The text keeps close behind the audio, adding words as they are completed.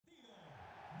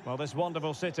Well, this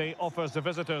wonderful city offers the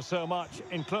visitors so much,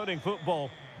 including football.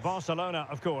 Barcelona,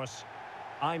 of course.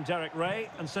 I'm Derek Ray,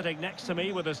 and sitting next to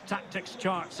me with his tactics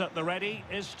charts at the ready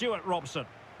is Stuart Robson.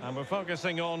 And we're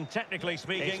focusing on, technically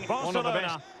speaking,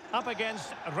 Barcelona up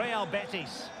against Real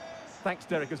Betis. Thanks,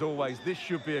 Derek, as always. This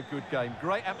should be a good game.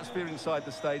 Great atmosphere inside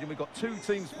the stadium. We've got two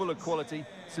teams full of quality,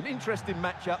 some interesting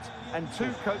matchups, and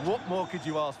two coaches. What more could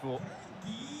you ask for?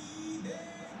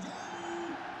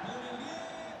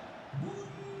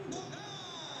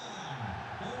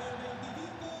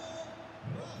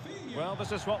 Well,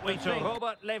 this is what we think.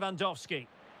 Robert Lewandowski.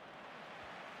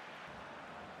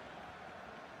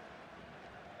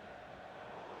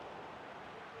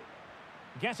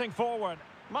 Getting forward.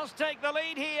 Must take the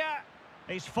lead here.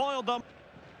 He's foiled them.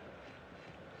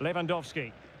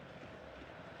 Lewandowski.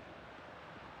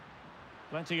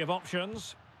 Plenty of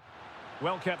options.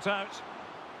 Well kept out.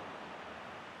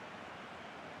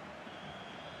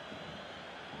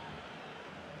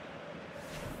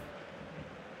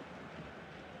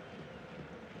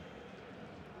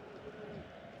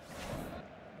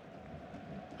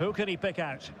 Who can he pick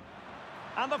out?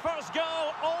 And the first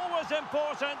goal, always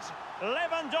important.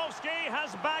 Lewandowski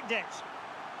has bagged it.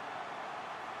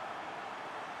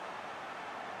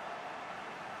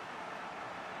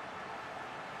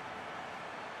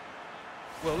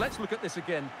 Well, let's look at this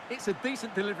again. It's a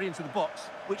decent delivery into the box,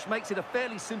 which makes it a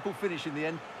fairly simple finish in the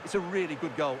end. It's a really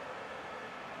good goal.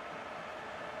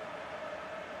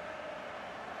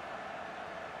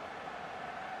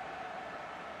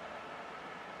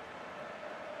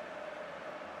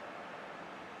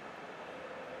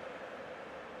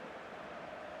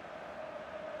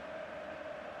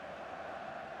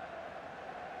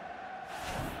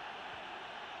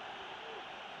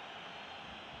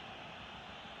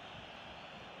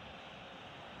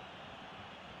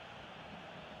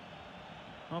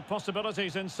 Well,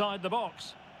 possibilities inside the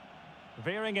box.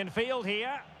 Veering in field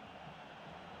here.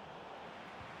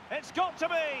 It's got to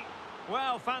be.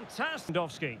 Well, fantastic.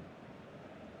 Lewandowski.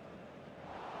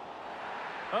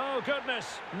 Oh,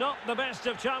 goodness. Not the best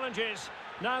of challenges.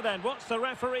 Now then, what's the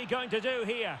referee going to do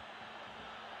here?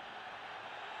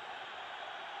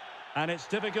 And it's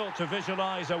difficult to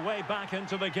visualise a way back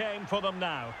into the game for them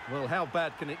now. Well, how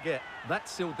bad can it get? That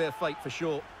sealed their fate for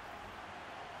sure.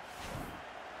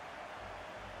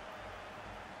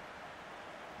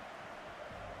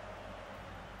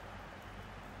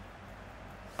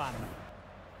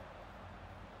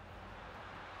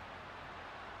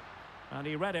 And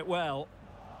he read it well.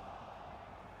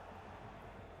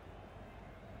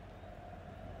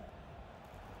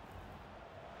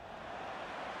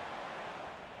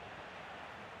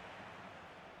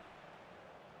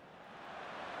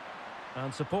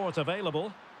 And support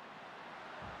available.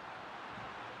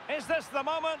 Is this the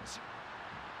moment?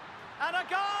 And a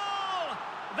goal!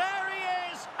 There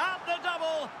he is at the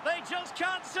double. They just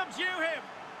can't subdue him.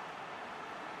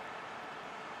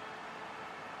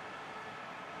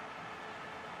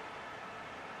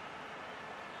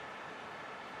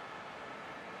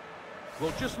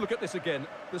 Well, just look at this again.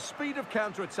 The speed of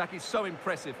counter-attack is so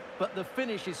impressive, but the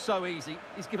finish is so easy.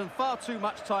 He's given far too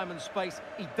much time and space.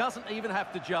 He doesn't even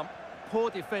have to jump.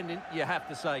 Poor defending, you have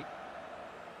to say.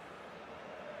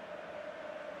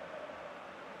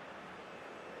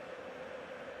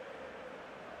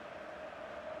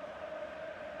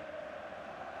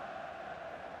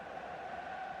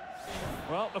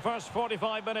 Well, the first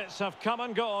 45 minutes have come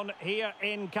and gone here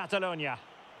in Catalonia.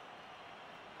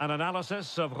 An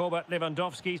analysis of Robert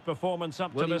Lewandowski's performance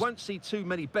up to this... Well, you won't see too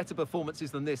many better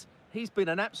performances than this. He's been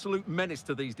an absolute menace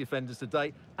to these defenders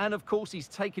today, and of course he's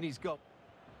taken his goal.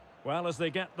 Well, as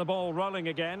they get the ball rolling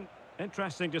again,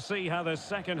 interesting to see how the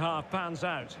second half pans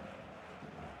out.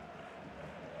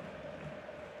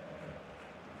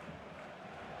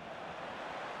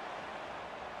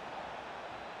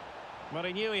 Well,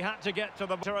 he knew he had to get to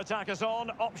the... To attack us on,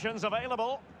 options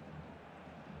available.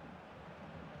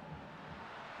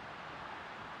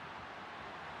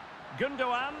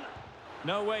 Gundogan,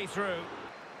 no way through.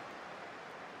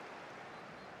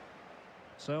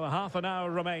 So a half an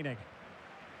hour remaining.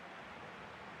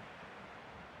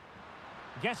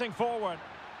 Getting forward,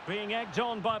 being egged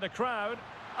on by the crowd.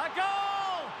 A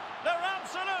goal! They're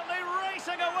absolutely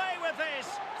racing away with this.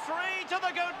 3 to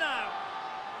the good now.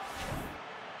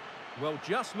 Well,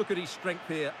 just look at his strength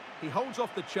here. He holds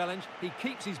off the challenge, he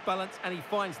keeps his balance, and he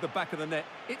finds the back of the net.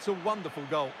 It's a wonderful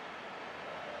goal.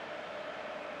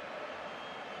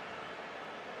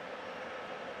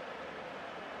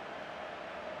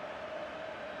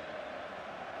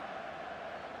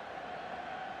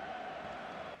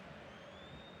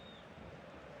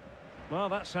 Well,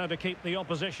 that's how to keep the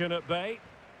opposition at bay.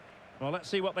 Well, let's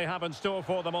see what they have in store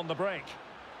for them on the break.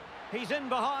 He's in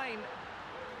behind.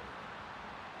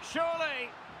 Surely.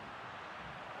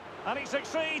 And he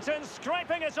succeeds in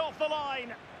scraping it off the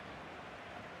line.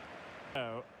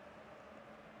 Oh.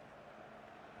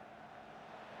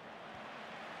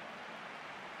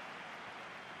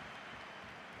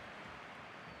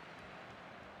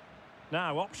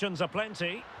 Now, options are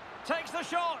plenty. Takes the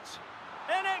shot.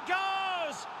 In it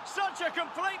goes! Such a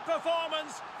complete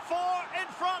performance. 4 in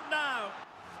front now.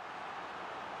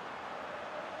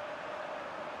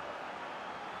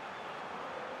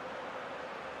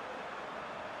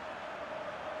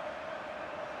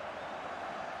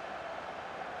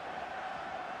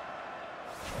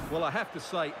 Well, I have to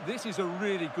say, this is a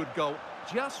really good goal.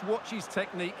 Just watch his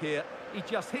technique here. He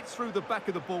just hits through the back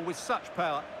of the ball with such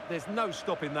power. There's no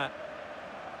stopping that.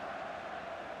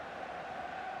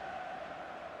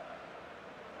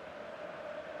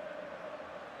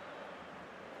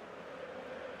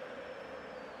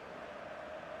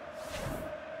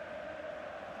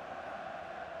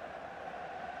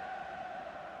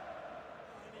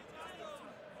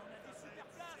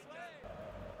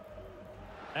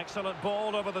 Excellent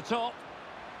ball over the top.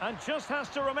 And just has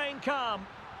to remain calm.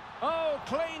 Oh,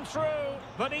 clean through,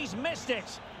 but he's missed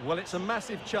it. Well, it's a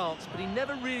massive chance, but he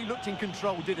never really looked in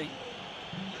control, did he?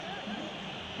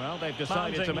 Well, they've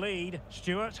decided to lead.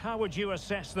 Stuart, how would you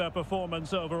assess their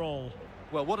performance overall?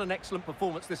 Well, what an excellent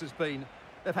performance this has been.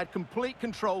 They've had complete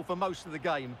control for most of the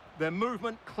game. Their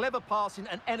movement, clever passing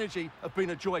and energy have been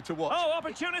a joy to watch. Oh,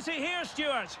 opportunity here,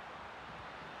 Stuart.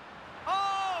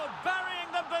 Oh,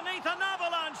 burying them beneath an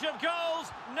avalanche of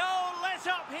goals. No let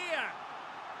up here.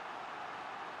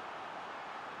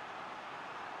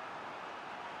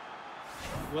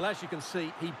 Well, as you can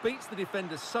see, he beats the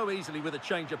defenders so easily with a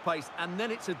change of pace, and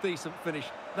then it's a decent finish.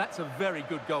 That's a very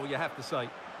good goal, you have to say.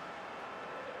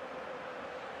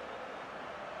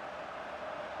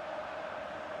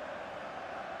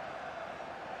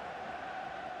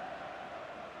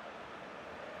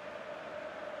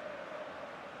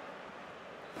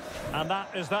 And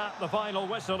that is that. The final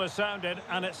whistle has sounded,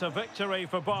 and it's a victory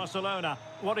for Barcelona.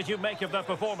 What did you make of their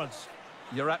performance?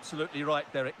 You're absolutely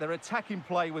right, Derek. Their attacking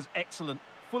play was excellent,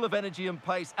 full of energy and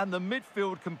pace, and the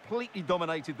midfield completely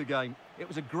dominated the game. It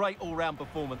was a great all-round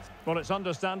performance. Well, it's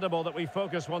understandable that we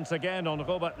focus once again on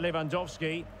Robert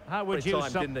Lewandowski. How would you...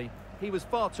 didn't he? He was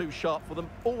far too sharp for them,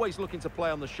 always looking to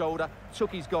play on the shoulder,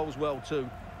 took his goals well too.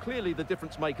 Clearly the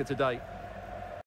difference maker today.